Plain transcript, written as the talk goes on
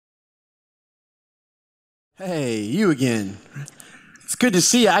Hey, you again. It's good to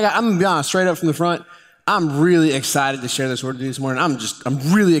see you. I'm gonna be honest, straight up from the front. I'm really excited to share this word with you this morning.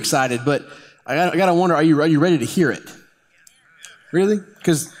 I'm really excited, but I gotta wonder, are you ready to hear it? Really?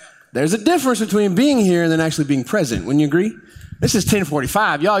 Because there's a difference between being here and then actually being present. Wouldn't you agree? This is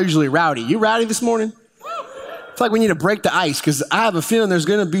 10:45. Y'all usually rowdy. You rowdy this morning? It's like we need to break the ice because I have a feeling there's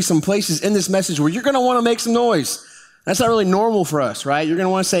gonna be some places in this message where you're gonna want to make some noise. That's not really normal for us, right? You're going to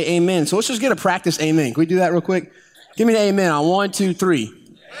want to say amen. So let's just get a practice amen. Can we do that real quick? Give me an amen on 1, 2, 3.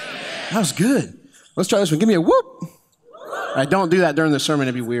 Amen. That was good. Let's try this one. Give me a whoop. All right, don't do that during the sermon.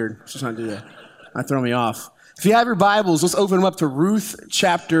 It'd be weird. Let's just not do that. Might throw me off. If you have your Bibles, let's open them up to Ruth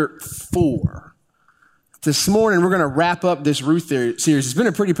chapter 4. This morning, we're going to wrap up this Ruth series. It's been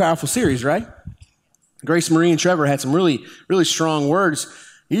a pretty powerful series, right? Grace Marie and Trevor had some really, really strong words.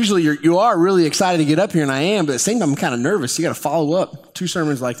 Usually you are really excited to get up here, and I am, but at the same time, I'm kind of nervous. You got to follow up 2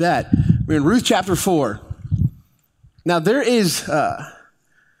 sermons like that. We're in Ruth chapter 4. Now, there is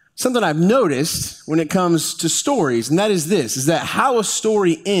something I've noticed when it comes to stories, and that is this, is that how a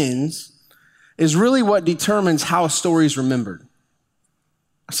story ends is really what determines how a story is remembered.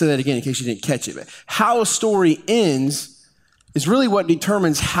 I'll say that again in case you didn't catch it. But how a story ends is really what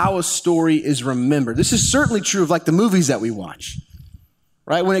determines how a story is remembered. This is certainly true of like the movies that we watch.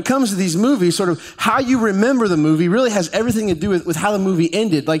 Right? When it comes to these movies, sort of how you remember the movie really has everything to do with how the movie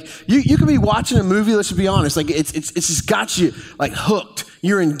ended. Like you could be watching a movie, let's be honest, like it's just got you like hooked.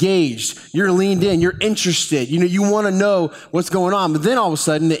 You're engaged. You're leaned in. You're interested. You want to know what's going on. But then all of a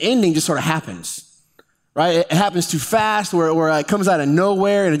sudden the ending just sort of happens. Right? It happens too fast where it comes out of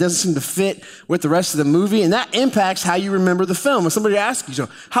nowhere and it doesn't seem to fit with the rest of the movie. And that impacts how you remember the film. When somebody asks you, so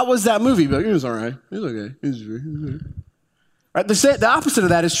how was that movie? You're like, it was all right. It was okay. It was okay. Right? The opposite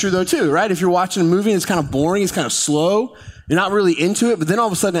of that is true, though, too, right? If you're watching a movie and it's kind of boring, it's kind of slow, you're not really into it, but then all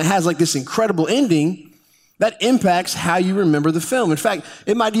of a sudden it has like this incredible ending, that impacts how you remember the film. In fact,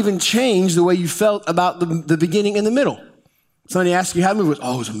 it might even change the way you felt about the beginning and the middle. Somebody asks you how the movie was,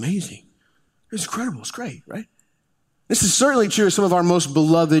 oh, it was amazing. It was incredible. It was great, right? This is certainly true of some of our most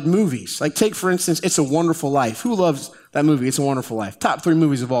beloved movies. Like take, for instance, It's a Wonderful Life. Who loves that movie, It's a Wonderful Life? Top 3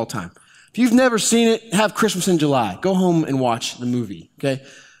 movies of all time. If you've never seen it, have Christmas in July. Go home and watch the movie, okay?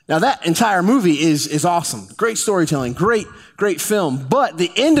 Now, that entire movie is awesome. Great storytelling, great film. But the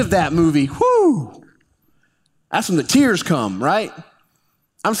end of that movie, whoo, that's when the tears come, right?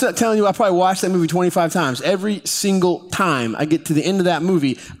 I'm telling you, I probably watched that movie 25 times. Every single time I get to the end of that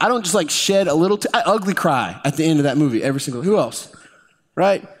movie, I don't just like shed a little, I ugly cry at the end of that movie, who else,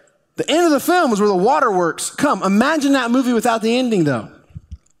 right? The end of the film is where the waterworks come. Imagine that movie without the ending, though.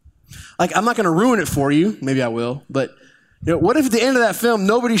 Like, I'm not going to ruin it for you. Maybe I will. But, what if at the end of that film,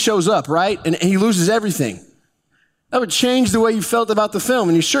 nobody shows up, right? And he loses everything. That would change the way you felt about the film.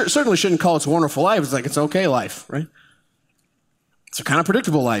 And you certainly shouldn't call It's a Wonderful Life. It's like, it's okay life, right? It's a kind of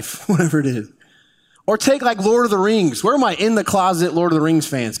predictable life, whatever it is. Or take like Lord of the Rings. Where are my in the closet Lord of the Rings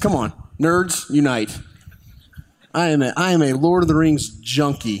fans? Come on. Nerds, unite. I am a Lord of the Rings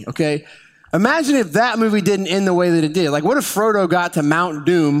junkie, okay? Imagine if that movie didn't end the way that it did. Like, what if Frodo got to Mount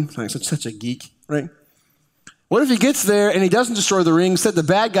Doom? Like, such a geek, right? What if he gets there and he doesn't destroy the ring, instead the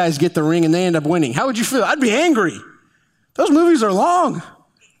bad guys get the ring and they end up winning? How would you feel? I'd be angry. Those movies are long.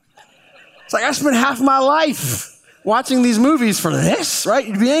 It's like I spent half my life watching these movies for this, right?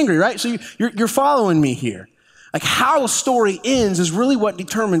 You'd be angry, right? So you're following me here. Like, how a story ends is really what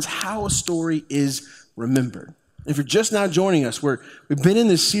determines how a story is remembered. If you're just now joining us, we've been in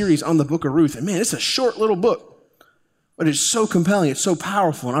this series on the book of Ruth, and man, it's a short little book, but it's so compelling, it's so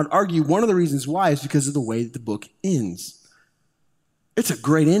powerful, and I'd argue one of the reasons why is because of the way that the book ends. It's a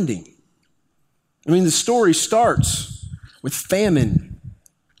great ending. I mean, the story starts with famine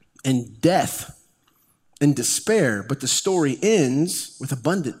and death and despair, but the story ends with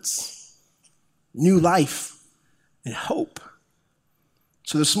abundance, new life, and hope.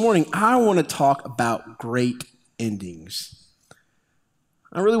 So this morning, I want to talk about great endings.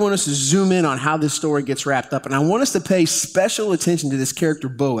 I really want us to zoom in on how this story gets wrapped up, and I want us to pay special attention to this character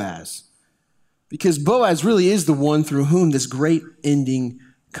Boaz, because Boaz really is the one through whom this great ending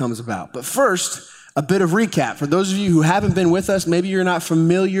comes about. But first, a bit of recap. For those of you who haven't been with us, maybe you're not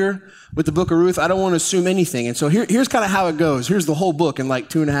familiar with the book of Ruth, I don't want to assume anything. And so here's kind of how it goes. Here's the whole book in like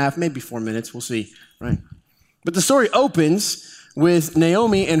 2.5, maybe 4 minutes. We'll see, right? But the story opens with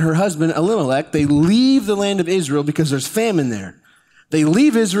Naomi and her husband Elimelech. They leave the land of Israel because there's famine there. They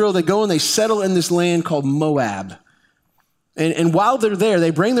leave Israel, they go and they settle in this land called Moab. And while they're there, they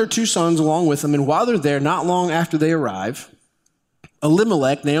bring their 2 sons along with them. And while they're there, not long after they arrive,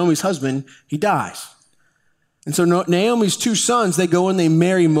 Elimelech, Naomi's husband, he dies. And so Naomi's 2 sons, they go and they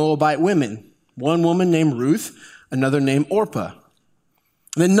marry Moabite women. One woman named Ruth, another named Orpah.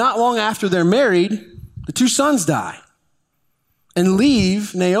 And then not long after they're married, the two sons die and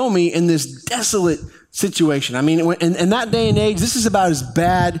leave Naomi in this desolate situation. I mean, in that day and age, this is about as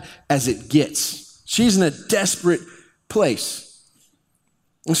bad as it gets. She's in a desperate place.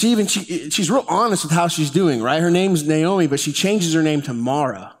 And she's real honest with how she's doing, right? Her name's Naomi, but she changes her name to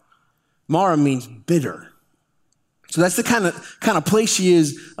Mara. Mara means bitter. So that's the kind of place she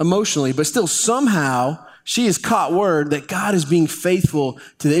is emotionally, but still somehow she has caught word that God is being faithful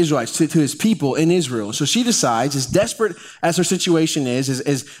to the Israelites, to his people in Israel. So she decides, as desperate as her situation is,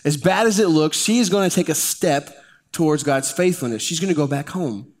 as bad as it looks, she is going to take a step towards God's faithfulness. She's going to go back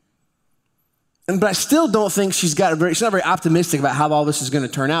home. But I still don't think she's not very optimistic about how all this is going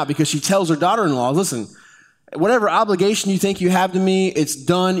to turn out, because she tells her daughter-in-law, listen, whatever obligation you think you have to me, it's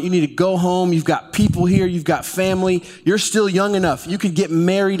done. You need to go home. You've got people here. You've got family. You're still young enough. You could get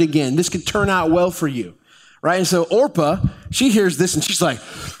married again. This could turn out well for you, right? And so Orpah, she hears this and she's like,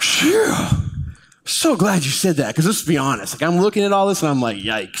 phew, so glad you said that, because let's be honest. Like, I'm looking at all this and I'm like,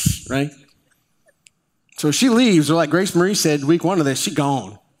 yikes, right? So she leaves, or like Grace Marie said week one of this, she's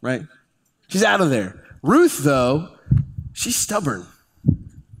gone, right? She's out of there. Ruth, though, she's stubborn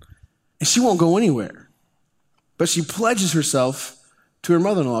and she won't go anywhere. But she pledges herself to her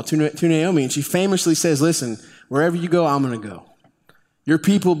mother-in-law, to Naomi, and she famously says, listen, wherever you go, I'm going to go. Your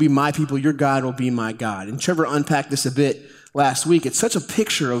people will be my people. Your God will be my God. And Trevor unpacked this a bit last week. It's such a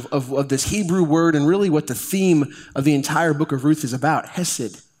picture of this Hebrew word and really what the theme of the entire book of Ruth is about,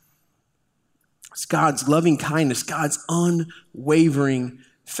 hesed. It's God's loving kindness, God's unwavering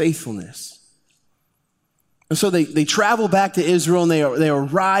faithfulness. And so they travel back to Israel, and they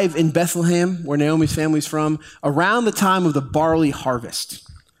arrive in Bethlehem, where Naomi's family's from, around the time of the barley harvest.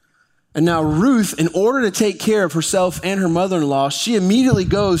 And now Ruth, in order to take care of herself and her mother-in-law, she immediately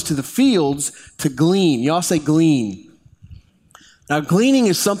goes to the fields to glean. Y'all say glean. Now, gleaning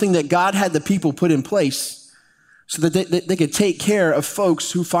is something that God had the people put in place so that they could take care of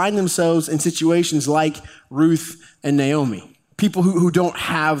folks who find themselves in situations like Ruth and Naomi. People who don't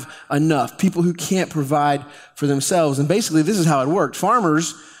have enough, people who can't provide for themselves. And basically, this is how it worked.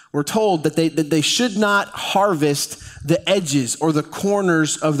 Farmers were told that they should not harvest the edges or the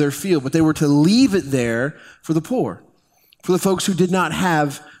corners of their field, but they were to leave it there for the poor, for the folks who did not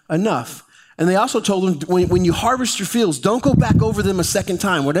have enough. And they also told them, when you harvest your fields, don't go back over them a second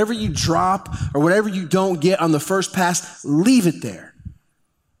time. Whatever you drop or whatever you don't get on the first pass, leave it there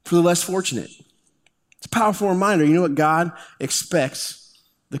for the less fortunate. It's a powerful reminder. You know what? God expects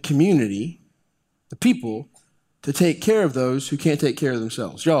the community, the people, to take care of those who can't take care of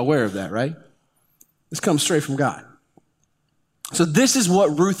themselves. You're all aware of that, right? This comes straight from God. So this is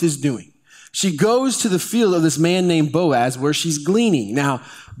what Ruth is doing. She goes to the field of this man named Boaz where she's gleaning. Now,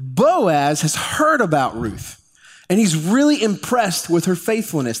 Boaz has heard about Ruth, and he's really impressed with her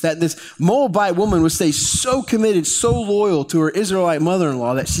faithfulness, that this Moabite woman would stay so committed, so loyal to her Israelite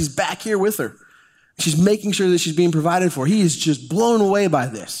mother-in-law that she's back here with her. She's making sure that she's being provided for. He is just blown away by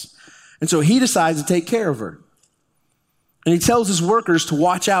this. And so he decides to take care of her. And he tells his workers to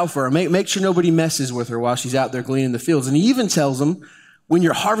watch out for her, make sure nobody messes with her while she's out there gleaning the fields. And he even tells them, when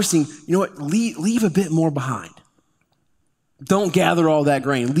you're harvesting, you know what, leave a bit more behind. Don't gather all that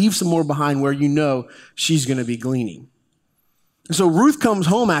grain. Leave some more behind where you know she's going to be gleaning. And so Ruth comes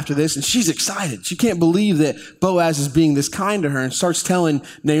home after this, and she's excited. She can't believe that Boaz is being this kind to her, and starts telling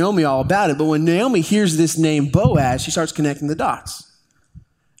Naomi all about it. But when Naomi hears this name Boaz, she starts connecting the dots.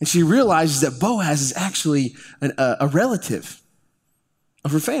 And she realizes that Boaz is actually a relative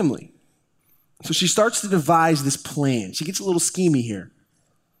of her family. So she starts to devise this plan. She gets a little schemy here.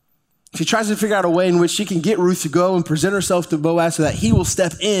 She tries to figure out a way in which she can get Ruth to go and present herself to Boaz so that he will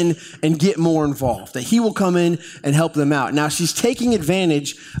step in and get more involved, that he will come in and help them out. Now, she's taking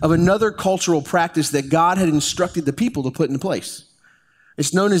advantage of another cultural practice that God had instructed the people to put in place.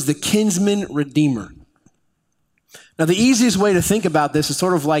 It's known as the kinsman redeemer. Now, the easiest way to think about this is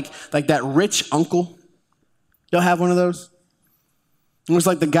sort of like that rich uncle. Y'all have one of those? It was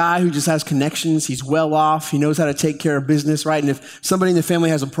like the guy who just has connections. He's well off. He knows how to take care of business, right? And if somebody in the family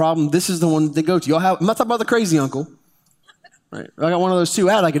has a problem, this is the one that they go to. Y'all have, I'm not talking about the crazy uncle, right? I got one of those too.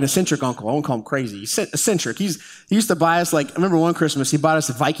 I had like an eccentric uncle. I won't call him crazy. He's eccentric. He used to buy us, like, I remember one Christmas, he bought us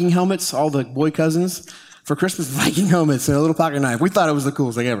Viking helmets, all the boy cousins, for Christmas, Viking helmets and a little pocket knife. We thought it was the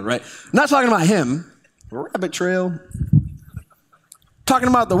coolest thing ever, right? I'm not talking about him. Rabbit trail. Talking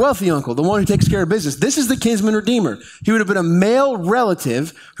about the wealthy uncle, the one who takes care of business. This is the kinsman redeemer. He would have been a male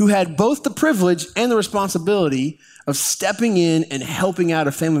relative who had both the privilege and the responsibility of stepping in and helping out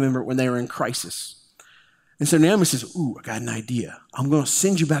a family member when they were in crisis. And so Naomi says, ooh, I got an idea. I'm going to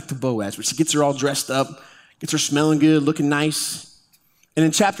send you back to Boaz, where she gets her all dressed up, gets her smelling good, looking nice. And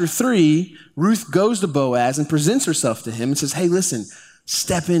in chapter 3, Ruth goes to Boaz and presents herself to him and says, hey, listen,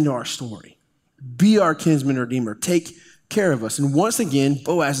 step into our story. Be our kinsman redeemer. Take care of us. And once again,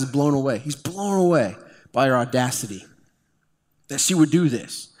 Boaz is blown away. He's blown away by her audacity that she would do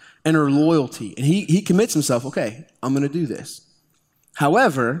this and her loyalty. And he commits himself, okay, I'm going to do this.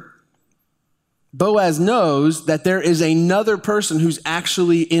 However, Boaz knows that there is another person who's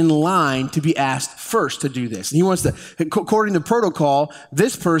actually in line to be asked first to do this. And he wants to, according to protocol,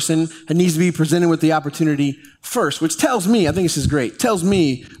 this person needs to be presented with the opportunity first, which tells me, I think this is great, tells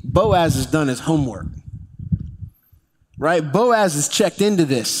me Boaz has done his homework. Right? Boaz has checked into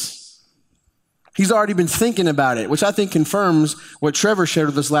this. He's already been thinking about it, which I think confirms what Trevor shared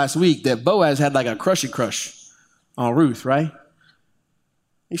with us last week, that Boaz had like a crushy crush on Ruth, right?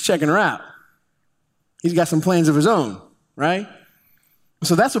 He's checking her out. He's got some plans of his own, right?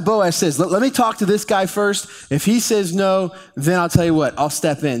 So that's what Boaz says. Let me talk to this guy first. If he says no, then I'll tell you what, I'll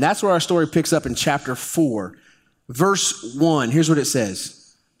step in. That's where our story picks up in chapter 4, verse 1. Here's what it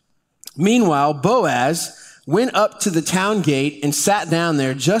says. Meanwhile, Boaz went up to the town gate and sat down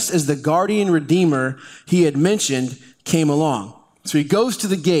there just as the guardian redeemer he had mentioned came along. So he goes to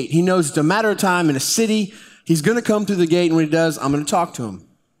the gate. He knows it's a matter of time in a city. He's going to come through the gate, and when he does, I'm going to talk to him.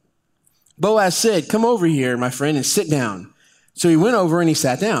 Boaz said, come over here, my friend, and sit down. So he went over and he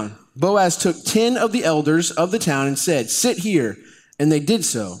sat down. Boaz took 10 of the elders of the town and said, sit here. And they did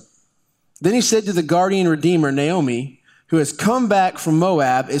so. Then he said to the guardian redeemer, Naomi, who has come back from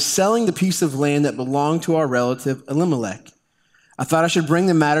Moab, is selling the piece of land that belonged to our relative Elimelech. I thought I should bring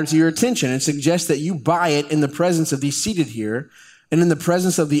the matter to your attention and suggest that you buy it in the presence of these seated here and in the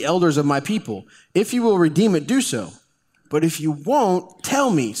presence of the elders of my people. If you will redeem it, do so. But if you won't,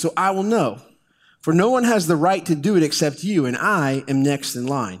 tell me, so I will know. For no one has the right to do it except you, and I am next in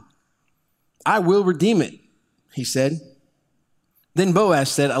line. I will redeem it, he said. Then Boaz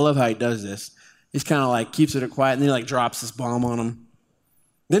said, I love how he does this. He's kind of like keeps it quiet, and then he like drops this bomb on him.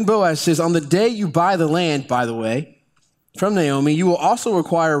 Then Boaz says, on the day you buy the land, by the way, from Naomi, you will also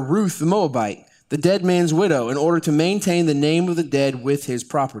require Ruth the Moabite, the dead man's widow, in order to maintain the name of the dead with his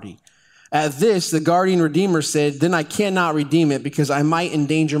property. At this, the guardian redeemer said, then I cannot redeem it because I might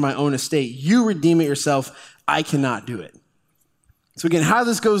endanger my own estate. You redeem it yourself. I cannot do it. So again, how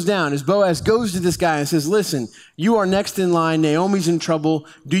this goes down is Boaz goes to this guy and says, listen, you are next in line. Naomi's in trouble.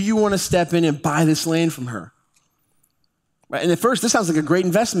 Do you want to step in and buy this land from her? Right? And at first, this sounds like a great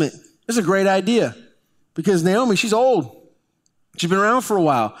investment. This is a great idea because Naomi, she's old. She's been around for a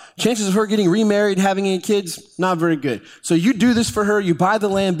while. Chances of her getting remarried, having any kids, not very good. So you do this for her. You buy the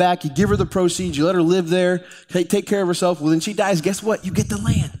land back. You give her the proceeds. You let her live there. Take care of herself. Well, then she dies. Guess what? You get the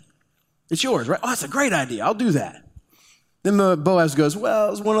land. It's yours, right? Oh, that's a great idea. I'll do that. Then Boaz goes, well,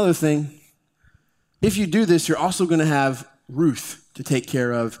 there's one other thing. If you do this, you're also going to have Ruth to take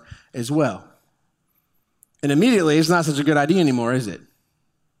care of as well. And immediately, it's not such a good idea anymore, is it?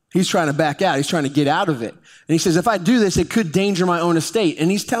 He's trying to back out. He's trying to get out of it. And he says, if I do this, it could danger my own estate. And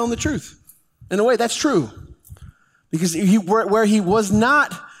he's telling the truth. In a way, that's true. Because where he was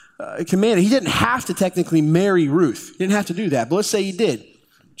not commanded, he didn't have to technically marry Ruth. He didn't have to do that. But let's say he did.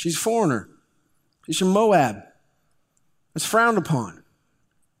 She's a foreigner. She's from Moab. It's frowned upon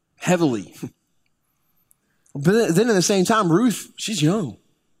heavily. But then at the same time, Ruth, she's young.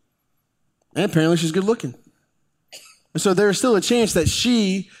 And apparently she's good looking. And so there's still a chance that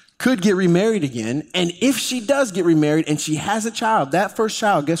she could get remarried again. And if she does get remarried and she has a child, that first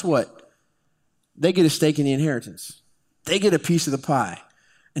child, guess what? They get a stake in the inheritance. They get a piece of the pie.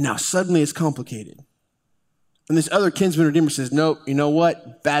 And now suddenly it's complicated. And this other kinsman redeemer says, nope, you know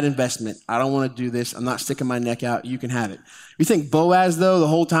what? Bad investment. I don't want to do this. I'm not sticking my neck out. You can have it. You think Boaz, though, the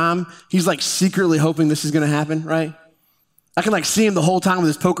whole time, he's like secretly hoping this is going to happen, right? I can like see him the whole time with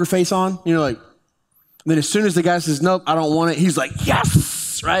his poker face on, like, and then as soon as the guy says, nope, I don't want it, he's like,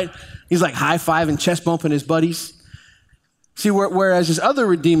 yes, right? He's like high-fiving, chest bumping his buddies. See, whereas his other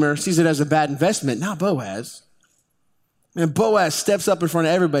redeemer sees it as a bad investment, not Boaz. And Boaz steps up in front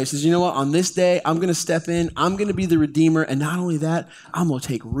of everybody and says, you know what? On this day, I'm going to step in. I'm going to be the redeemer. And not only that, I'm going to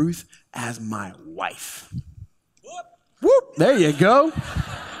take Ruth as my wife. Whoop. There you go.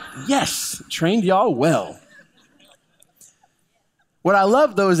 Yes, trained y'all well. What I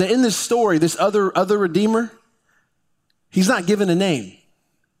love, though, is that in this story, this other redeemer, he's not given a name,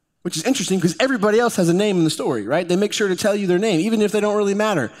 which is interesting because everybody else has a name in the story, right? They make sure to tell you their name, even if they don't really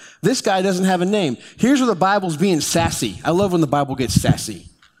matter. This guy doesn't have a name. Here's where the Bible's being sassy. I love when the Bible gets sassy.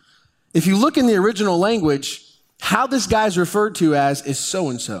 If you look in the original language, how this guy's referred to as is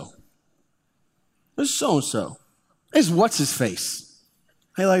so-and-so. There's so-and-so. It's what's-his-face.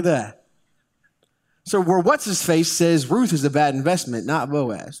 How you like that? So where what's-his-face says Ruth is a bad investment, not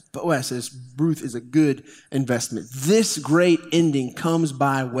Boaz. Boaz says Ruth is a good investment. This great ending comes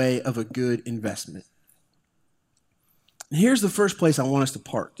by way of a good investment. And here's the first place I want us to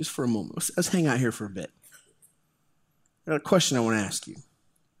park, just for a moment. Let's hang out here for a bit. I got a question I want to ask you.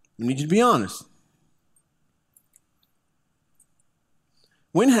 I need you to be honest.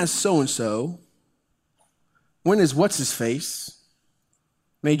 When has so-and-so, when has what's-his-face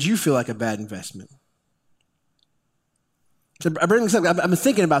made you feel like a bad investment? So I bring this up, I've been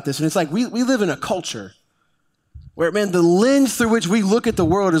thinking about this, and it's like we live in a culture where, man, the lens through which we look at the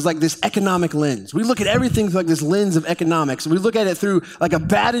world is like this economic lens. We look at everything through like this lens of economics. We look at it through like a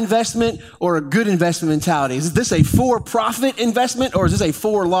bad investment or a good investment mentality. Is this a for-profit investment or is this a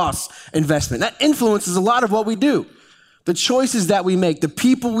for-loss investment? That influences a lot of what we do. The choices that we make, the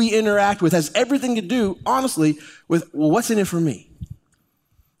people we interact with has everything to do, honestly, with, well, what's in it for me?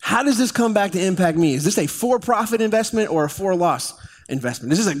 How does this come back to impact me? Is this a for-profit investment or a for-loss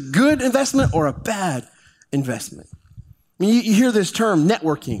investment? Is this a good investment or a bad investment? I mean, you hear this term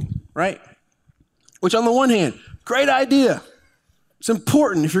networking, right? Which on the one hand, great idea. It's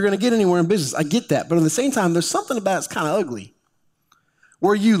important if you're going to get anywhere in business. I get that. But at the same time, there's something about it's kind of ugly,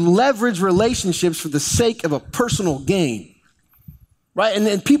 where you leverage relationships for the sake of a personal gain, right? And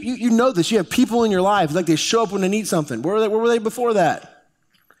then people, you know this. You have people in your life, like they show up when they need something. Where were they before that?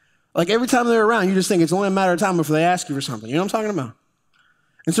 Like every time they're around, you just think it's only a matter of time before they ask you for something. You know what I'm talking about?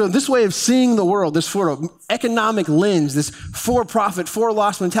 And so this way of seeing the world, this sort of economic lens, this for-profit,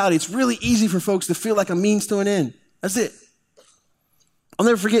 for-loss mentality, it's really easy for folks to feel like a means to an end. That's it. I'll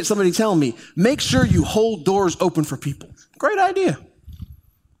never forget somebody telling me, make sure you hold doors open for people. Great idea.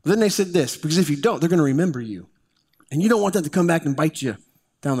 But then they said this, because if you don't, they're going to remember you. And you don't want that to come back and bite you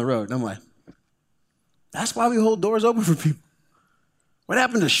down the road. And I'm like, that's why we hold doors open for people. What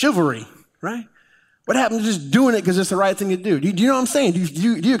happened to chivalry, right? What happened to just doing it because it's the right thing to do? Do you know what I'm saying? Do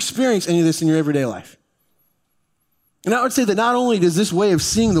you experience any of this in your everyday life? And I would say that not only does this way of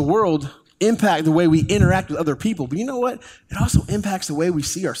seeing the world impact the way we interact with other people, but you know what? It also impacts the way we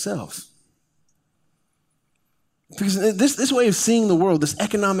see ourselves. Because this way of seeing the world, this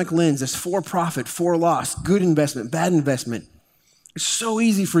economic lens, this for-profit, for-loss, good investment, bad investment, it's so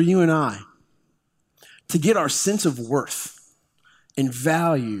easy for you and I to get our sense of worth and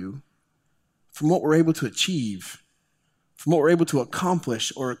value from what we're able to achieve, from what we're able to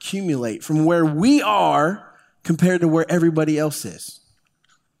accomplish or accumulate, from where we are compared to where everybody else is.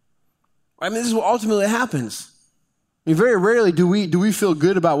 I mean, this is what ultimately happens. I mean, very rarely do we feel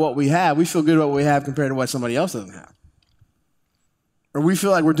good about what we have. We feel good about what we have compared to what somebody else doesn't have. Or we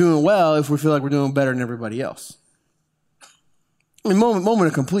feel like we're doing well if we feel like we're doing better than everybody else. I mean, moment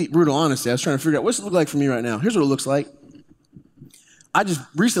of complete brutal honesty. I was trying to figure out what's it look like for me right now. Here's what it looks like. I just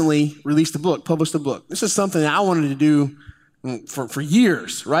recently released a book, published a book. This is something that I wanted to do for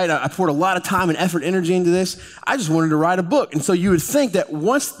years, right? I poured a lot of time and effort, energy into this. I just wanted to write a book. And so you would think that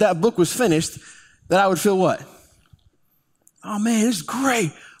once that book was finished, that I would feel what? Oh man, this is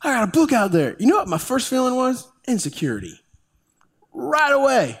great. I got a book out there. You know what my first feeling was? Insecurity. Right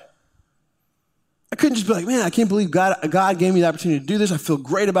away. I couldn't just be like, man, I can't believe God gave me the opportunity to do this. I feel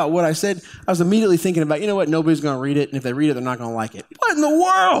great about what I said. I was immediately thinking about, you know what, nobody's going to read it, and if they read it, they're not going to like it. What in the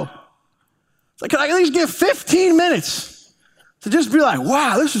world? It's like, can I at least get 15 minutes to just be like,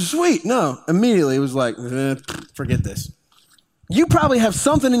 wow, this is sweet? No, immediately it was like, forget this. You probably have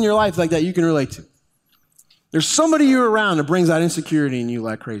something in your life like that you can relate to. There's somebody you're around that brings out insecurity in you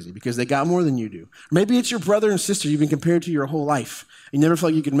like crazy because they got more than you do. Maybe it's your brother and sister you've been compared to your whole life. You never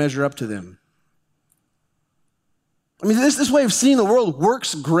felt like you could measure up to them. I mean, this way of seeing the world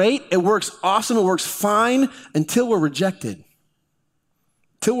works great. It works awesome. It works fine until we're rejected,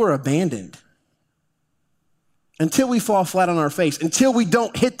 until we're abandoned, until we fall flat on our face, until we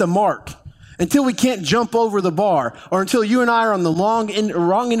don't hit the mark, until we can't jump over the bar, or until you and I are on the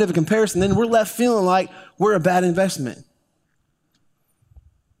wrong end of a comparison. Then we're left feeling like we're a bad investment.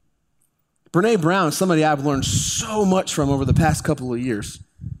 Brene Brown is somebody I've learned so much from over the past couple of years.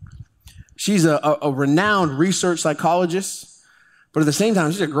 She's a renowned research psychologist, but at the same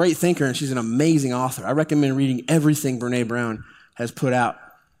time, she's a great thinker and she's an amazing author. I recommend reading everything Brene Brown has put out.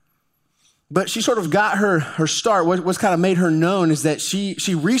 But she sort of got her start. What's kind of made her known is that she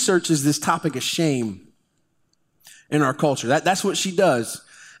researches this topic of shame in our culture. That's what she does.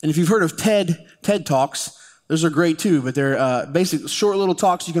 And if you've heard of TED Talks, those are great too, but they're basically short little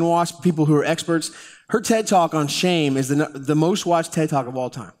talks you can watch, people who are experts. Her TED Talk on shame is the most watched TED Talk of all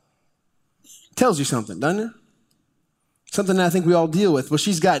time. Tells you something, doesn't it? Something that I think we all deal with. Well,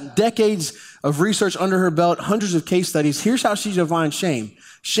 she's got decades of research under her belt, hundreds of case studies. Here's how she defines shame.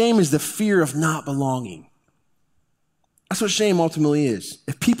 Shame is the fear of not belonging. That's what shame ultimately is.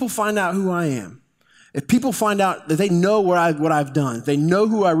 If people find out who I am, if people find out that they know what I've done, if they know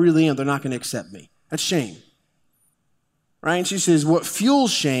who I really am, they're not going to accept me. That's shame. Right? And she says, what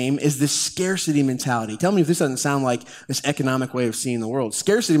fuels shame is this scarcity mentality. Tell me if this doesn't sound like this economic way of seeing the world.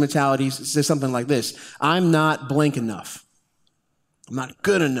 Scarcity mentality says something like this: I'm not blank enough. I'm not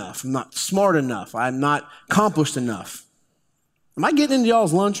good enough. I'm not smart enough. I'm not accomplished enough. Am I getting into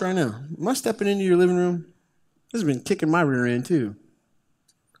y'all's lunch right now? Am I stepping into your living room? This has been kicking my rear end too.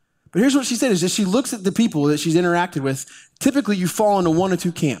 But here's what she said, is that she looks at the people that she's interacted with. Typically, you fall into one of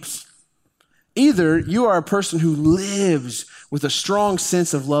two camps. Either you are a person who lives with a strong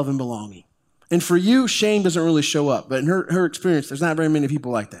sense of love and belonging. And for you, shame doesn't really show up. But in her experience, there's not very many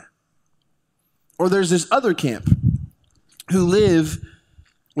people like that. Or there's this other camp who live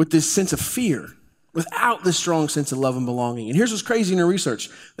with this sense of fear without this strong sense of love and belonging. And here's what's crazy in her research.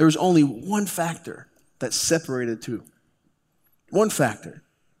 There was only one factor that separated the two. One factor.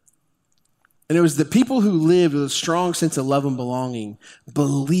 And it was the people who lived with a strong sense of love and belonging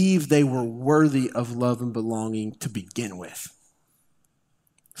believed they were worthy of love and belonging to begin with.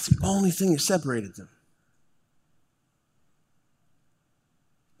 It's the only thing that separated them.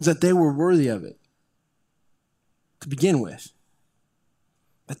 Is that they were worthy of it to begin with.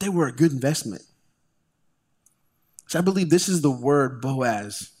 That they were a good investment. So I believe this is the word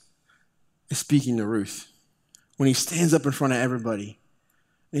Boaz is speaking to Ruth when he stands up in front of everybody.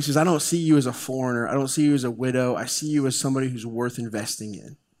 And he says, I don't see you as a foreigner. I don't see you as a widow. I see you as somebody who's worth investing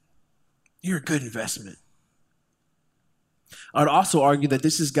in. You're a good investment. I would also argue that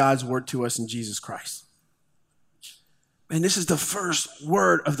this is God's word to us in Jesus Christ. And this is the first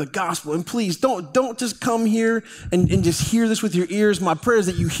word of the gospel. And please, don't just come here and just hear this with your ears. My prayer is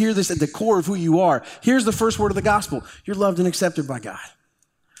that you hear this at the core of who you are. Here's the first word of the gospel. You're loved and accepted by God.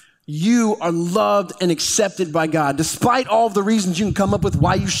 You are loved and accepted by God, despite all of the reasons you can come up with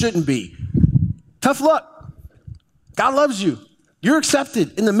why you shouldn't be. Tough luck. God loves you. You're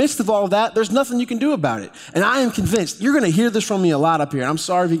accepted. In the midst of all of that, there's nothing you can do about it. And I am convinced, you're going to hear this from me a lot up here. And I'm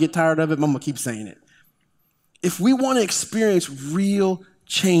sorry if you get tired of it, but I'm going to keep saying it. If we want to experience real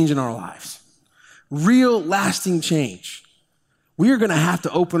change in our lives, real lasting change, we are going to have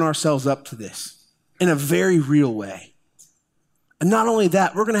to open ourselves up to this in a very real way. And not only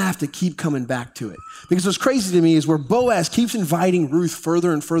that, we're going to have to keep coming back to it. Because what's crazy to me is where Boaz keeps inviting Ruth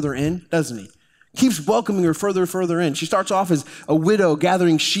further and further in, doesn't he? Keeps welcoming her further and further in. She starts off as a widow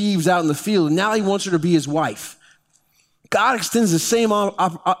gathering sheaves out in the field, and now he wants her to be his wife. God extends the same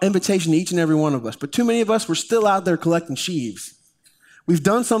invitation to each and every one of us. But too many of us, we're still out there collecting sheaves. We've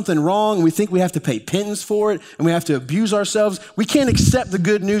done something wrong, and we think we have to pay penance for it, and we have to abuse ourselves. We can't accept the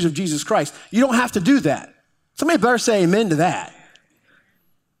good news of Jesus Christ. You don't have to do that. Somebody better say amen to that.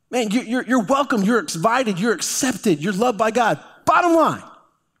 Man, you're welcome, you're invited, you're accepted, you're loved by God. Bottom line.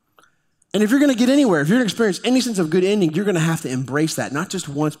 And if you're going to get anywhere, if you're going to experience any sense of good ending, you're going to have to embrace that, not just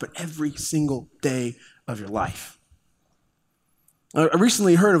once, but every single day of your life. I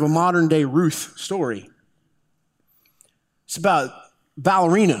recently heard of a modern day Ruth story. It's about a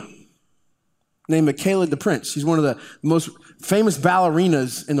ballerina named Michaela de Prince. She's one of the most famous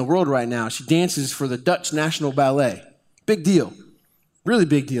ballerinas in the world right now. She dances for the Dutch National Ballet. Big deal. Really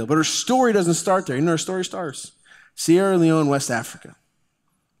big deal. But her story doesn't start there. You know her story starts? Sierra Leone, West Africa.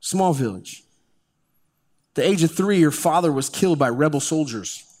 Small village. At the age of 3, her father was killed by rebel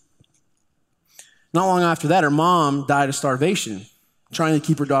soldiers. Not long after that, her mom died of starvation, trying to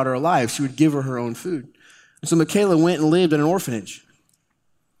keep her daughter alive. She would give her her own food. And so Michaela went and lived in an orphanage.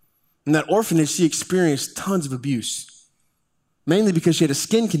 In that orphanage, she experienced tons of abuse, mainly because she had a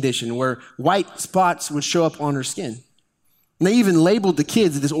skin condition where white spots would show up on her skin. And they even labeled the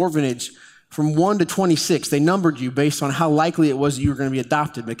kids at this orphanage from 1 to 26. They numbered you based on how likely it was that you were going to be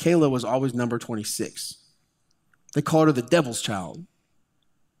adopted. Michaela was always number 26. They called her the devil's child.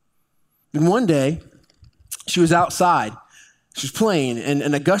 And one day, she was outside. She was playing,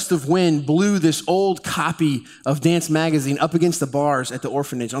 and a gust of wind blew this old copy of Dance Magazine up against the bars at the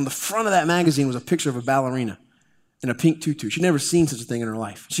orphanage. On the front of that magazine was a picture of a ballerina in a pink tutu. She'd never seen such a thing in her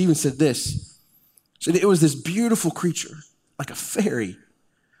life. She even said this. She said, it was this beautiful creature, like a fairy,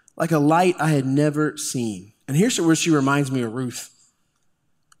 like a light I had never seen. And here's where she reminds me of Ruth.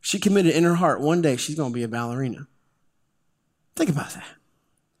 She committed in her heart, one day she's going to be a ballerina. Think about that.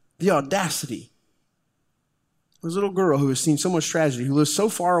 The audacity. This little girl who has seen so much tragedy, who lives so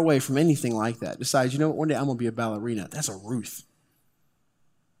far away from anything like that, decides, you know what, one day I'm going to be a ballerina. That's a Ruth.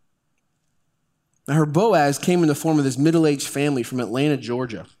 Now, her Boaz came in the form of this middle-aged family from Atlanta,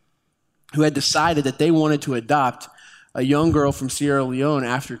 Georgia, who had decided that they wanted to adopt a young girl from Sierra Leone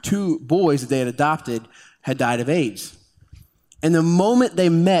after 2 boys that they had adopted had died of AIDS. And the moment they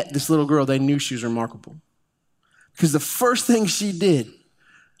met this little girl, they knew she was remarkable. Because the first thing she did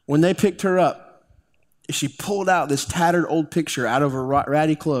when they picked her up is she pulled out this tattered old picture out of her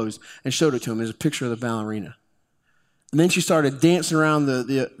ratty clothes and showed it to him as a picture of the ballerina. And then she started dancing around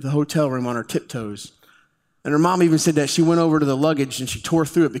the hotel room on her tiptoes. And her mom even said that she went over to the luggage and she tore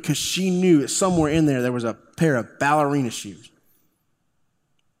through it because she knew that somewhere in there was a pair of ballerina shoes.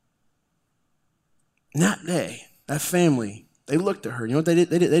 And that day, that family, they looked at her. You know what they did?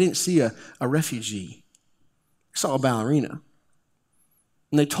 They didn't see a refugee. They saw a ballerina.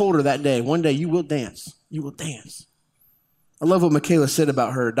 And they told her that day, one day you will dance. You will dance. I love what Michaela said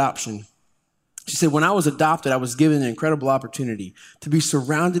about her adoption. She said, when I was adopted, I was given an incredible opportunity to be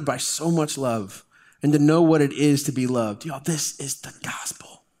surrounded by so much love and to know what it is to be loved. Y'all, this is the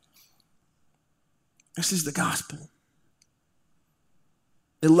gospel. This is the gospel.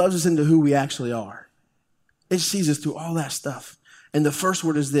 It loves us into who we actually are. It sees us through all that stuff. And the first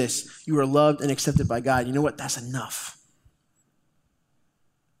word is this: you are loved and accepted by God. You know what? That's enough.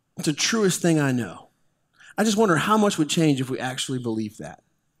 It's the truest thing I know. I just wonder how much would change if we actually believed that.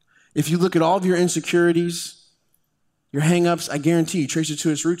 If you look at all of your insecurities, your hang-ups, I guarantee you, trace it to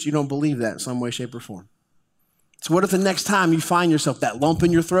its roots, you don't believe that in some way, shape, or form. So what if the next time you find yourself that lump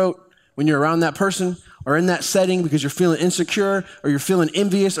in your throat when you're around that person or in that setting because you're feeling insecure or you're feeling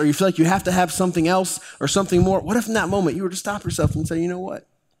envious or you feel like you have to have something else or something more? What if in that moment you were to stop yourself and say, you know what?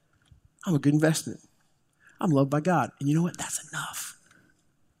 I'm a good investment. I'm loved by God. And you know what? That's enough.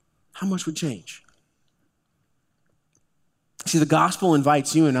 How much would change? See, the gospel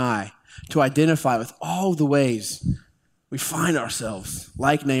invites you and I to identify with all the ways we find ourselves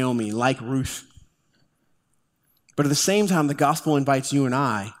like Naomi, like Ruth. But at the same time, the gospel invites you and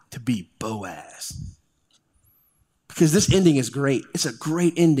I to be Boaz. Because this ending is great. It's a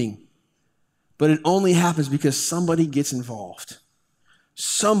great ending. But it only happens because somebody gets involved.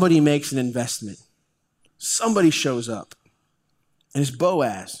 Somebody makes an investment. Somebody shows up. And it's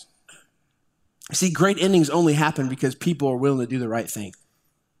Boaz. See, great endings only happen because people are willing to do the right thing.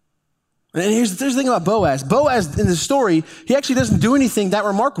 And here's the thing about Boaz. Boaz, in the story, he actually doesn't do anything that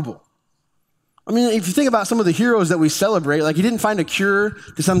remarkable. I mean, if you think about some of the heroes that we celebrate, like he didn't find a cure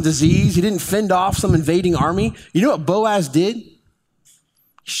to some disease. He didn't fend off some invading army. You know what Boaz did? He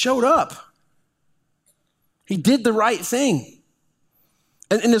showed up. He did the right thing.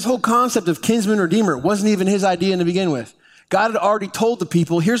 And this whole concept of kinsman redeemer wasn't even his idea to begin with. God had already told the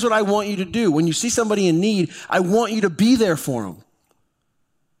people, here's what I want you to do. When you see somebody in need, I want you to be there for them.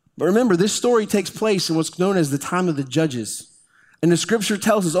 But remember, this story takes place in what's known as the time of the judges. And the scripture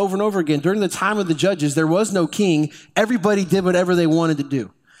tells us over and over again, during the time of the judges, there was no king. Everybody did whatever they wanted to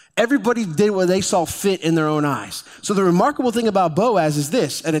do. Everybody did what they saw fit in their own eyes. So the remarkable thing about Boaz is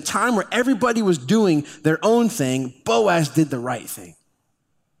this: at a time where everybody was doing their own thing, Boaz did the right thing.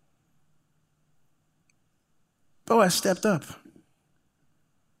 Boaz stepped up.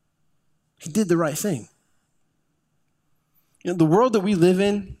 He did the right thing. You know, the world that we live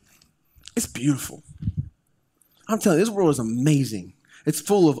in, it's beautiful. I'm telling you, this world is amazing. It's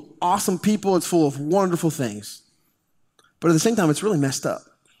full of awesome people. It's full of wonderful things. But at the same time, it's really messed up.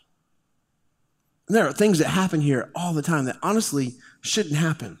 And there are things that happen here all the time that honestly shouldn't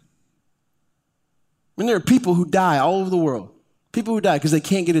happen. I mean, there are people who die all over the world. People who die because they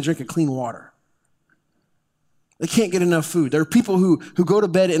can't get a drink of clean water. They can't get enough food. There are people who go to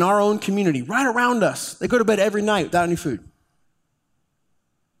bed in our own community, right around us. They go to bed every night without any food.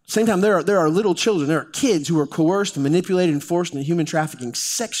 Same time, there are little children. There are kids who are coerced and manipulated and forced into human trafficking,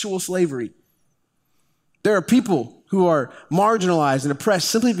 sexual slavery. There are people who are marginalized and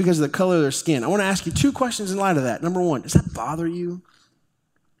oppressed simply because of the color of their skin. I want to ask you 2 questions in light of that. Number 1, does that bother you?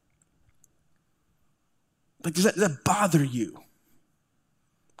 Like, does that bother you?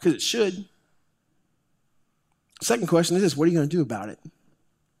 Because it should. Second question is this: what are you going to do about it?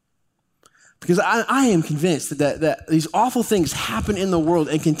 Because I am convinced that these awful things happen in the world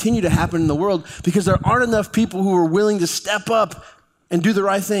and continue to happen in the world because there aren't enough people who are willing to step up and do the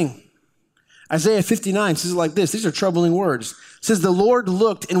right thing. Isaiah 59 says it like this. These are troubling words. It says, the Lord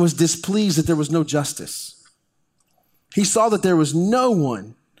looked and was displeased that there was no justice. He saw that there was no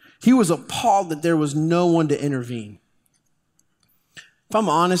one. He was appalled that there was no one to intervene. If I'm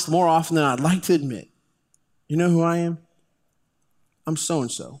honest, more often than I'd like to admit, you know who I am? I'm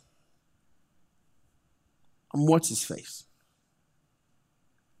so-and-so. I'm what's-his-face.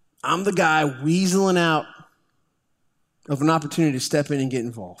 I'm the guy weaseling out of an opportunity to step in and get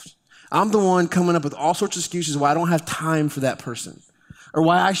involved. I'm the one coming up with all sorts of excuses why I don't have time for that person, or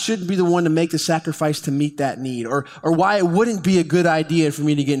why I shouldn't be the one to make the sacrifice to meet that need, or why it wouldn't be a good idea for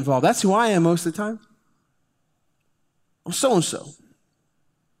me to get involved. That's who I am most of the time. I'm so-and-so.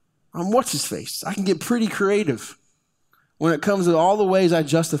 I'm what's-his-face. I can get pretty creative when it comes to all the ways I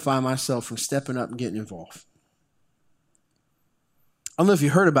justify myself from stepping up and getting involved. I don't know if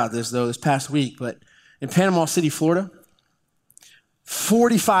you heard about this, though, this past week, but in Panama City, Florida,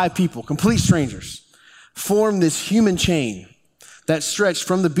 45 people, complete strangers, formed this human chain that stretched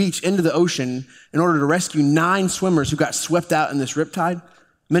from the beach into the ocean in order to rescue 9 swimmers who got swept out in this riptide.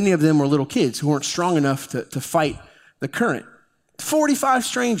 Many of them were little kids who weren't strong enough to fight the current. 45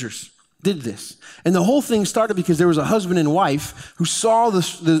 strangers did this. And the whole thing started because there was a husband and wife who saw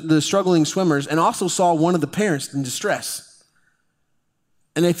the struggling swimmers and also saw one of the parents in distress.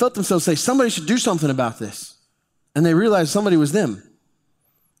 And they felt themselves say, somebody should do something about this. And they realized somebody was them.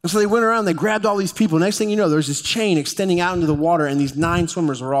 And so they went around, they grabbed all these people. Next thing you know, there's this chain extending out into the water, and these 9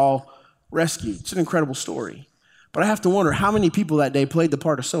 swimmers were all rescued. It's an incredible story. But I have to wonder how many people that day played the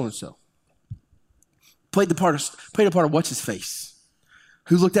part of so-and-so. Played a part of what's-his-face,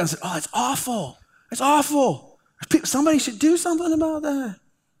 who looked down and said, oh, it's awful. It's awful. Somebody should do something about that.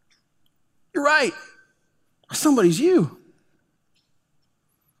 You're right. Somebody's you.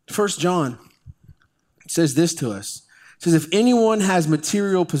 1 John says this to us. It says, if anyone has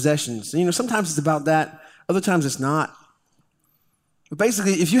material possessions, sometimes it's about that, other times it's not. But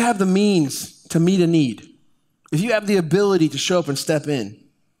basically, if you have the means to meet a need, if you have the ability to show up and step in,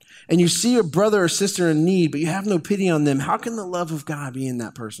 and you see a brother or sister in need, but you have no pity on them, how can the love of God be in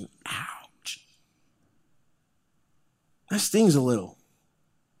that person? Ouch. That stings a little.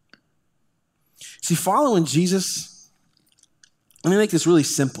 See, following Jesus, let me make this really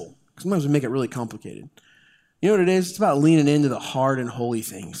simple. Sometimes we make it really complicated. You know what it is? It's about leaning into the hard and holy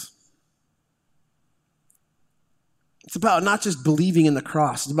things. It's about not just believing in the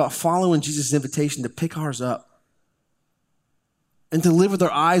cross. It's about following Jesus' invitation to pick ours up and to live with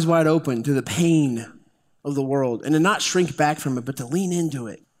our eyes wide open to the pain of the world and to not shrink back from it, but to lean into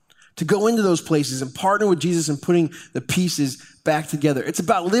it, to go into those places and partner with Jesus in putting the pieces back together. It's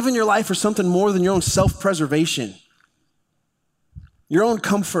about living your life for something more than your own self-preservation, your own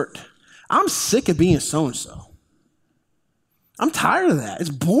comfort. I'm sick of being so-and-so. I'm tired of that. It's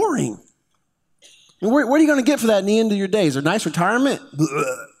boring. And what are you going to get for that in the end of your days? A nice retirement?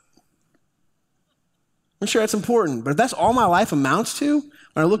 Blech. I'm sure that's important, but if that's all my life amounts to, when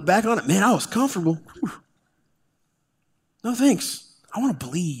I look back on it, man, I was comfortable. Whew. No thanks. I want to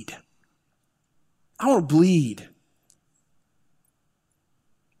bleed. I want to bleed.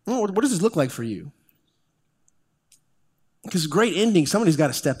 What does this look like for you? Because great ending, somebody's got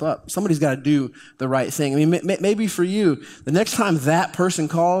to step up. Somebody's got to do the right thing. I mean, maybe for you, the next time that person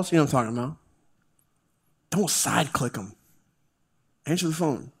calls, you know what I'm talking about, don't side click them. Answer the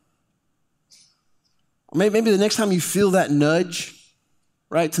phone. Or maybe the next time you feel that nudge,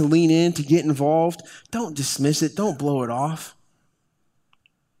 right, to lean in, to get involved, don't dismiss it. Don't blow it off.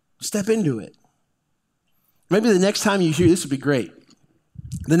 Step into it. Maybe the next time you hear, this would be great.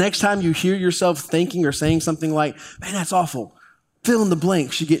 The next time you hear yourself thinking or saying something like, man, that's awful, fill in the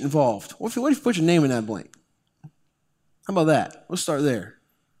blank, should get involved. What if you put your name in that blank? How about that? Let's start there.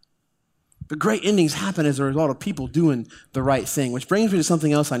 But great endings happen as a result of people doing the right thing, which brings me to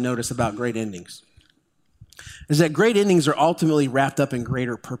something else I noticed about great endings, is that great endings are ultimately wrapped up in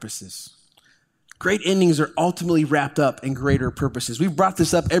greater purposes. Great endings are ultimately wrapped up in greater purposes. We've brought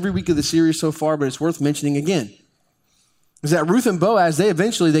this up every week of the series so far, but it's worth mentioning again. Is that Ruth and Boaz, they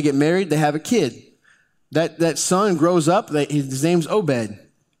get married, they have a kid. That son grows up, his name's Obed.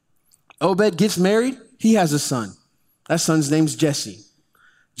 Obed gets married, he has a son. That son's name's Jesse.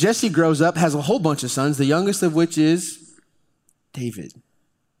 Jesse grows up, has a whole bunch of sons, the youngest of which is David,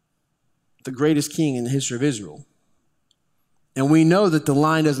 the greatest king in the history of Israel. And we know that the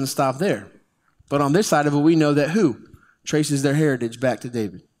line doesn't stop there. But on this side of it, we know that who traces their heritage back to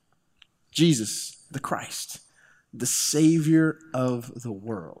David? Jesus, the Christ, the Savior of the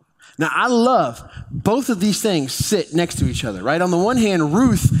world. Now, I love both of these things sit next to each other, right? On the one hand,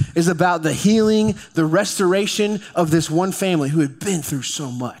 Ruth is about the healing, the restoration of this one family who had been through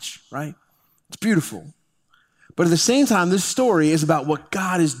so much, right? It's beautiful. But at the same time, this story is about what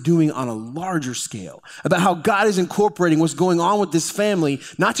God is doing on a larger scale, about how God is incorporating what's going on with this family,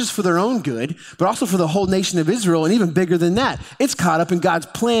 not just for their own good, but also for the whole nation of Israel, and even bigger than that. It's caught up in God's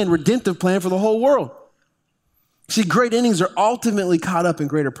plan, redemptive plan for the whole world. See, great endings are ultimately caught up in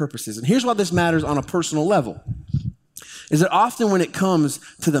greater purposes. And here's why this matters on a personal level. is that often when it comes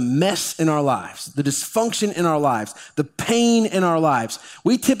to the mess in our lives, the dysfunction in our lives, the pain in our lives,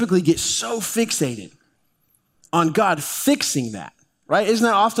 we typically get so fixated on God fixing that, right? Isn't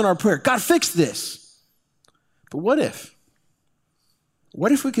that often our prayer? God, fix this. But what if?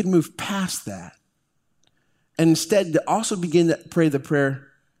 What if we could move past that and instead to also begin to pray the prayer,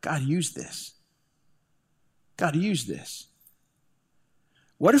 God, use this. God, use this.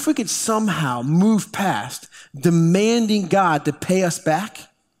 What if we could somehow move past demanding God to pay us back?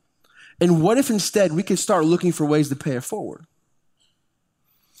 And what if instead we could start looking for ways to pay it forward?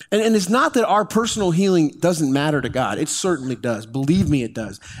 And it's not that our personal healing doesn't matter to God. It certainly does. Believe me, it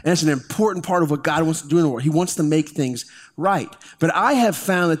does. And it's an important part of what God wants to do in the world. He wants to make things right. But I have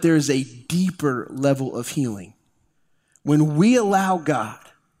found that there is a deeper level of healing when we allow God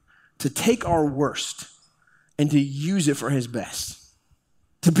to take our worst and to use it for his best,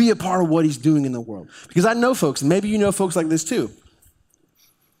 to be a part of what he's doing in the world. Because I know folks, and maybe you know folks like this too,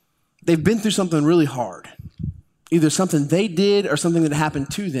 they've been through something really hard. Either something they did or something that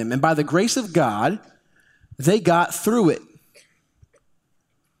happened to them. And by the grace of God, they got through it.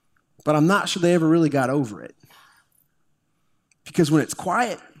 But I'm not sure they ever really got over it. Because when it's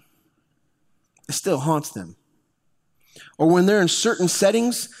quiet, it still haunts them. Or when they're in certain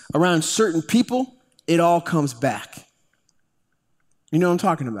settings, around certain people, it all comes back. You know what I'm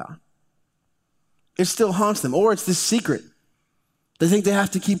talking about? It still haunts them. Or it's this secret. They think they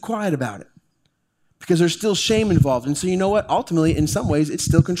have to keep quiet about it, because there's still shame involved. And so you know what? Ultimately, in some ways, it's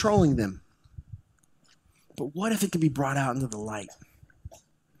still controlling them. But what if it could be brought out into the light?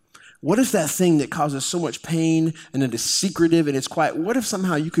 What if that thing that causes so much pain and it is secretive and it's quiet, what if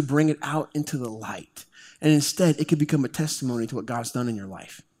somehow you could bring it out into the light? And instead, it could become a testimony to what God's done in your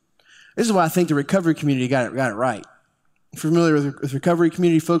life. This is why I think the recovery community got it right. If you're familiar with recovery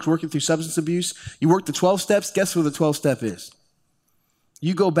community folks working through substance abuse, you work the 12 steps, guess what the 12 step is?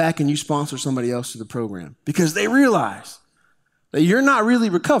 You go back and you sponsor somebody else to the program because they realize that you're not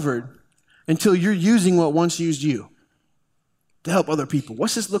really recovered until you're using what once used you to help other people.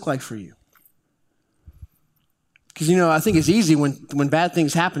 What's this look like for you? Because, I think it's easy when bad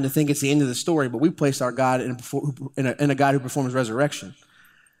things happen to think it's the end of the story, but we place our God in a God who performs resurrection.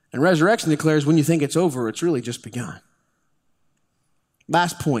 And resurrection declares when you think it's over, it's really just begun.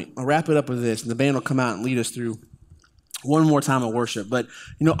 Last point, I'll wrap it up with this, and the band will come out and lead us through one more time of worship. But,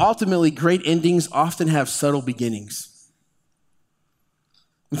 ultimately, great endings often have subtle beginnings.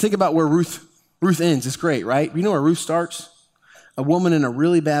 And think about where Ruth ends. It's great, right? You know where Ruth starts? A woman in a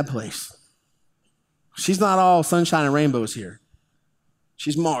really bad place. She's not all sunshine and rainbows here.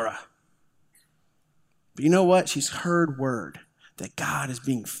 She's Mara. But you know what? She's heard word that God is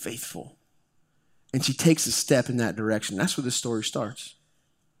being faithful. And she takes a step in that direction. That's where this story starts.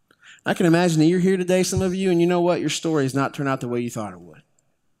 I can imagine that you're here today, some of you, and you know what? Your story has not turned out the way you thought it would.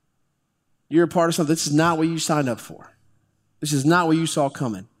 You're a part of something. This is not what you signed up for. This is not what you saw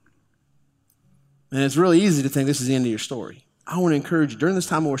coming. And it's really easy to think this is the end of your story. I want to encourage you, during this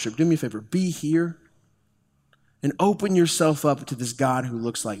time of worship, do me a favor, be here and open yourself up to this God who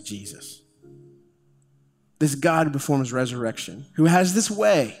looks like Jesus. This God who performs resurrection, who has this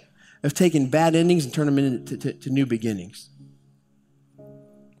way of taking bad endings and turning them into new beginnings.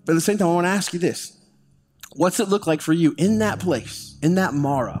 But at the same time, I want to ask you this. What's it look like for you in that place, in that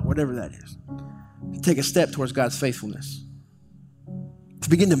Mara, whatever that is, to take a step towards God's faithfulness? To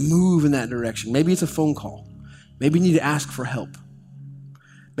begin to move in that direction. Maybe it's a phone call. Maybe you need to ask for help.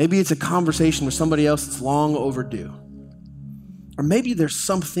 Maybe it's a conversation with somebody else that's long overdue. Or maybe there's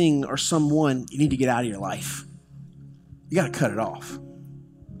something or someone you need to get out of your life. You got to cut it off.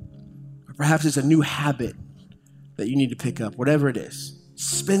 Or perhaps it's a new habit that you need to pick up, whatever it is.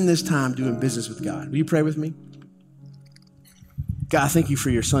 Spend this time doing business with God. Will you pray with me? God, thank you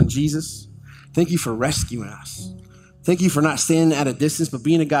for your son, Jesus. Thank you for rescuing us. Thank you for not standing at a distance, but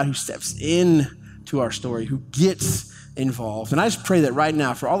being a God who steps in to our story, who gets involved. And I just pray that right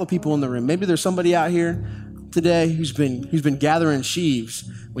now for all the people in the room, maybe there's somebody out here today who's been gathering sheaves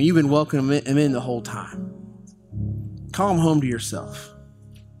when you've been welcoming him in the whole time. Call them home to yourself.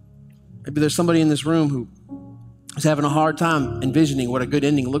 Maybe there's somebody in this room who is having a hard time envisioning what a good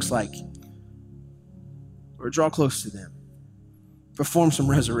ending looks like. Or draw close to them. Perform some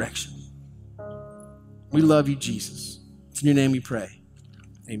resurrection. We love you, Jesus. It's in your name we pray.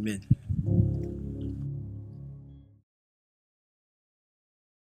 Amen.